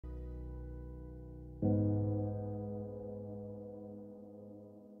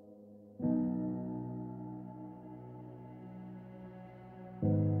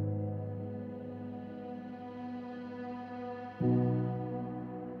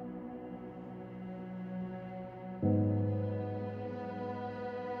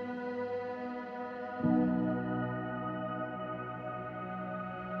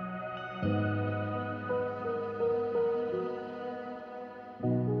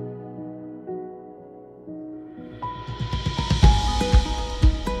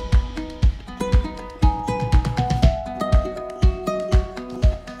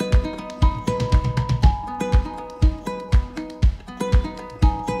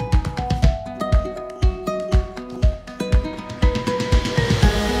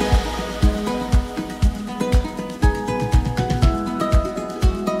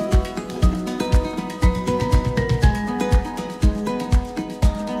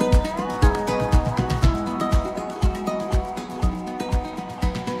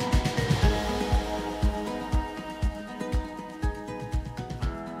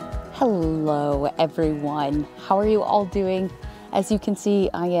Hello everyone, how are you all doing? As you can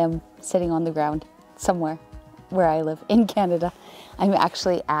see, I am sitting on the ground somewhere where I live in Canada. I'm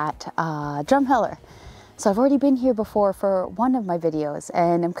actually at Drumheller. So I've already been here before for one of my videos,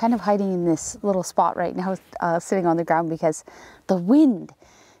 and I'm kind of hiding in this little spot right now, sitting on the ground because the wind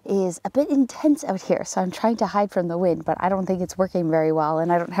is a bit intense out here. So I'm trying to hide from the wind, but I don't think it's working very well,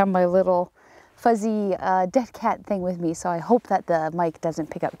 and I don't have my little fuzzy dead cat thing with me, so I hope that the mic doesn't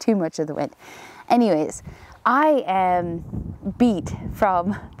pick up too much of the wind. Anyways, I am beat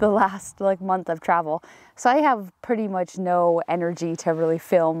from the last month of travel, so I have pretty much no energy to really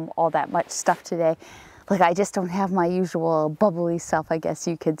film all that much stuff today. I just don't have my usual bubbly self, I guess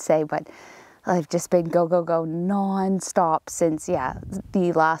you could say, but I've just been go, go, go non-stop since,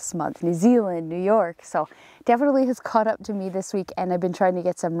 the last month. New Zealand, New York, so definitely has caught up to me this week, and I've been trying to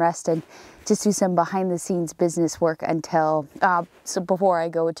get some rest and just do some behind-the-scenes business work until, so before I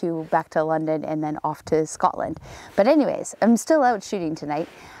go back to London and then off to Scotland. But anyways, I'm still out shooting tonight.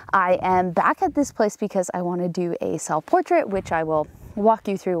 I am back at this place because I want to do a self-portrait, which I will walk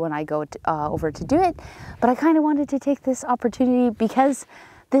you through when I go over to do it. But I kind of wanted to take this opportunity because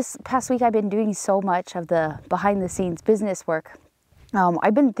this past week I've been doing so much of the behind the scenes business work.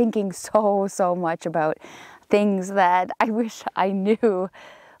 I've been thinking so much about things that I wish I knew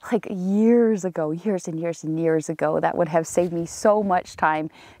years and years ago that would have saved me so much time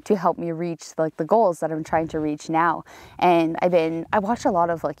to help me reach the goals that I'm trying to reach now. And I watched a lot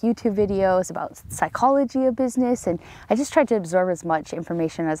of YouTube videos about psychology of business, and I just tried to absorb as much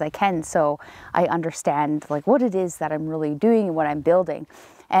information as I can so I understand what it is that I'm really doing and what I'm building.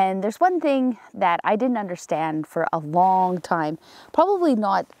 And there's one thing that I didn't understand for a long time, probably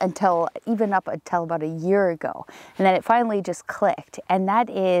not until about a year ago. And then it finally just clicked. And that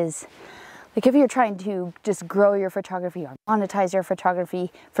is, if you're trying to just grow your photography or monetize your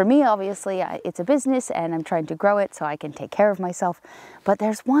photography, for me, obviously, it's a business and I'm trying to grow it so I can take care of myself. But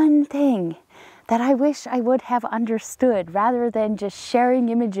there's one thing that I wish I would have understood rather than just sharing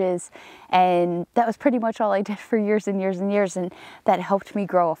images. And that was pretty much all I did for years and years and years. And that helped me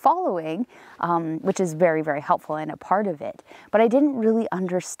grow a following, which is very, very helpful and a part of it. But I didn't really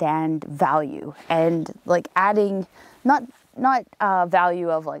understand value and adding, not value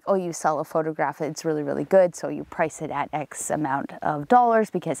of oh, you sell a photograph, it's really, really good, so you price it at X amount of dollars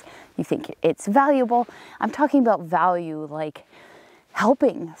because you think it's valuable. I'm talking about value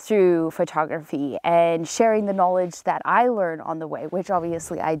helping through photography and sharing the knowledge that I learned on the way, which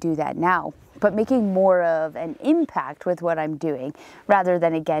obviously I do that now, but making more of an impact with what I'm doing rather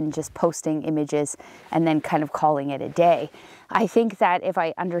than, again, just posting images and then kind of calling it a day. I think that if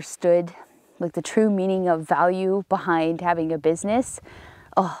I understood the true meaning of value behind having a business,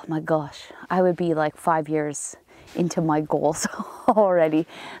 oh my gosh, I would be 5 years into my goals already.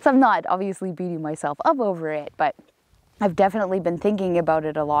 So I'm not obviously beating myself up over it, but I've definitely been thinking about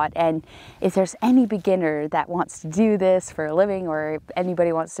it a lot. And if there's any beginner that wants to do this for a living, or if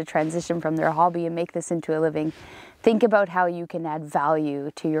anybody wants to transition from their hobby and make this into a living, think about how you can add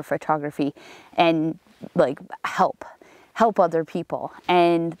value to your photography and help other people.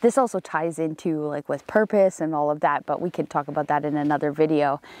 And this also ties into with purpose and all of that, but we can talk about that in another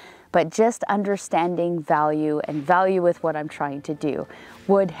video. But just understanding value and value with what I'm trying to do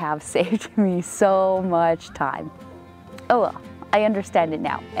would have saved me so much time. Oh well, I understand it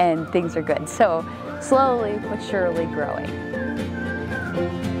now and things are good. So slowly but surely growing.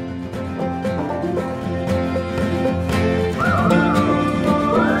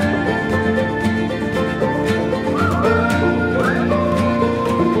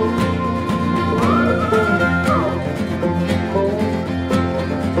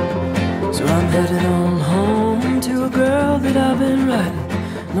 So I'm headed on home to a girl that I've been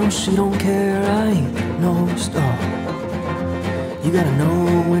riding. No, she don't care, I ain't no star. You gotta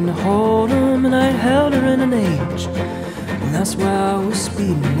know when to hold 'em, and I ain't held her in an age. And that's why I was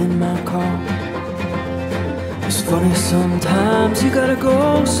speeding in my car. It's funny, sometimes you gotta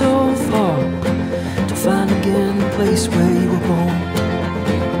go so far to find again the place where you were born.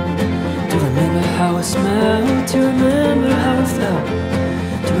 To remember how it smelled, to remember how it felt,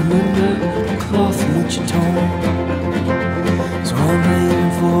 to remember the cloth in which you torn. So I'm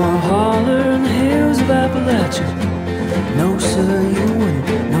aiming for a holler in the hills of Appalachia. No sir, you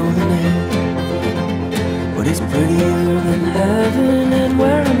wouldn't know the name, but it's prettier than heaven, and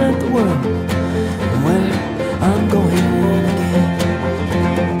where I met the world, and where I'm going again.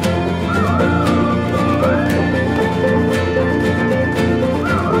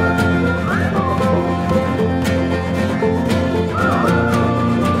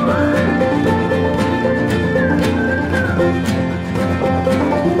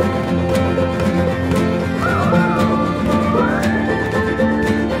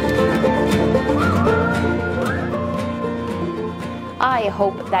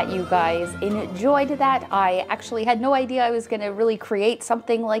 hope that you guys enjoyed that. I actually had no idea I was going to really create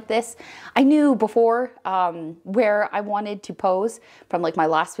something like this. I knew before where I wanted to pose from like my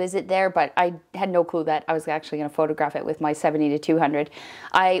last visit there, but I had no clue that I was actually going to photograph it with my 70-200.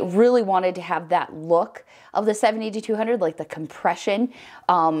 I really wanted to have that look of the 70-200, like the compression.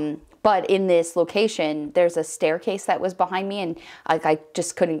 But in this location, there's a staircase that was behind me, and I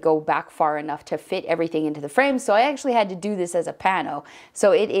just couldn't go back far enough to fit everything into the frame. So I actually had to do this as a pano.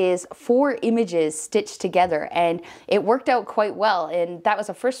 So it is 4 images stitched together, and it worked out quite well. And that was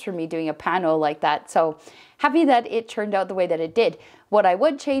a first for me, doing a pano like that. So happy that it turned out the way that it did. What I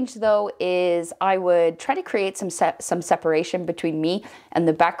would change though is I would try to create some separation between me and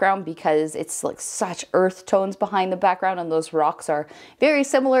the background, because it's like such earth tones behind the background, and those rocks are very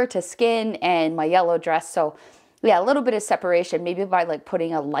similar to skin and my yellow dress. So yeah, a little bit of separation, maybe by like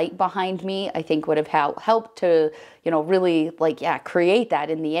putting a light behind me, I think would have helped to, you know, really like, yeah, create that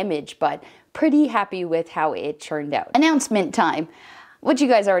in the image. But pretty happy with how it turned out. Announcement time. Which you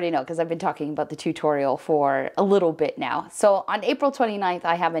guys already know, because I've been talking about the tutorial for a little bit now. So on April 29th,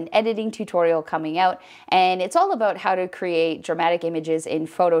 I have an editing tutorial coming out, and it's all about how to create dramatic images in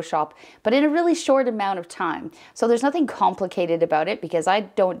Photoshop, but in a really short amount of time. So there's nothing complicated about it, because I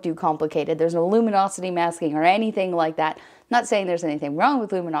don't do complicated. There's no luminosity masking or anything like that. Not saying there's anything wrong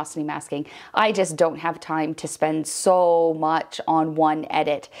with luminosity masking. I just don't have time to spend so much on one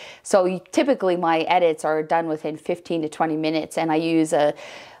edit. So typically my edits are done within 15 to 20 minutes, and I use a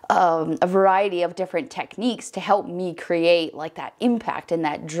variety of different techniques to help me create like that impact and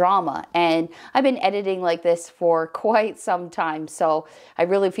that drama. And I've been editing like this for quite some time, so I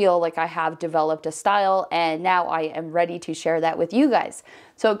really feel like I have developed a style, and now I am ready to share that with you guys.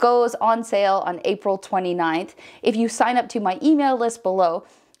 So it goes on sale on April 29th. If you sign up to my email list below,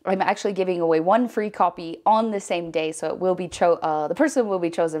 I'm actually giving away 1 free copy on the same day, so it will be the person will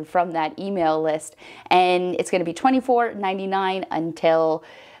be chosen from that email list, and it's going to be $24.99 until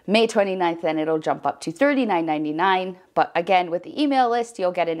May 29th, then it'll jump up to $39.99. But again, with the email list,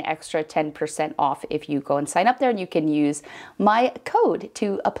 you'll get an extra 10% off if you go and sign up there, and you can use my code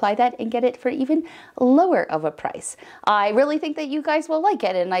to apply that and get it for even lower of a price. I really think that you guys will like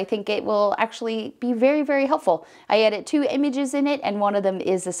it, and I think it will actually be very, very helpful. I edit 2 images in it, and one of them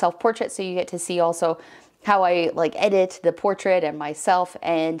is a self-portrait, so you get to see also how I like edit the portrait and myself.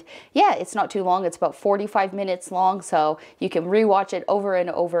 And yeah, it's not too long. It's about 45 minutes long, so you can rewatch it over and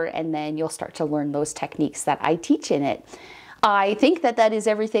over, and then you'll start to learn those techniques that I teach in it. I think that that is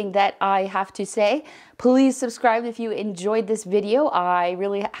everything that I have to say. Please subscribe if you enjoyed this video. I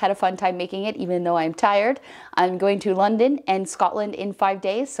really had a fun time making it, even though I'm tired. I'm going to London and Scotland in 5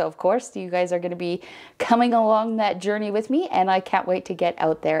 days, so of course you guys are going to be coming along that journey with me, and I can't wait to get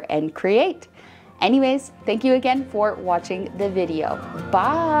out there and create. Anyways, thank you again for watching the video.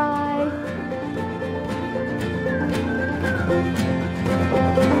 Bye!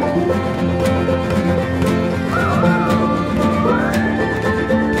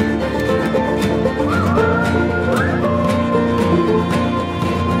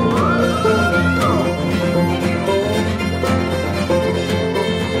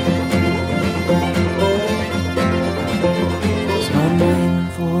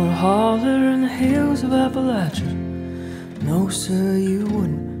 No, sir, you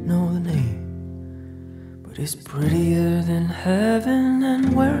wouldn't know the name, but it's prettier than heaven,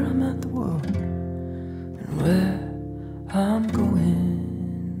 and where I'm at the world, and where I'm going.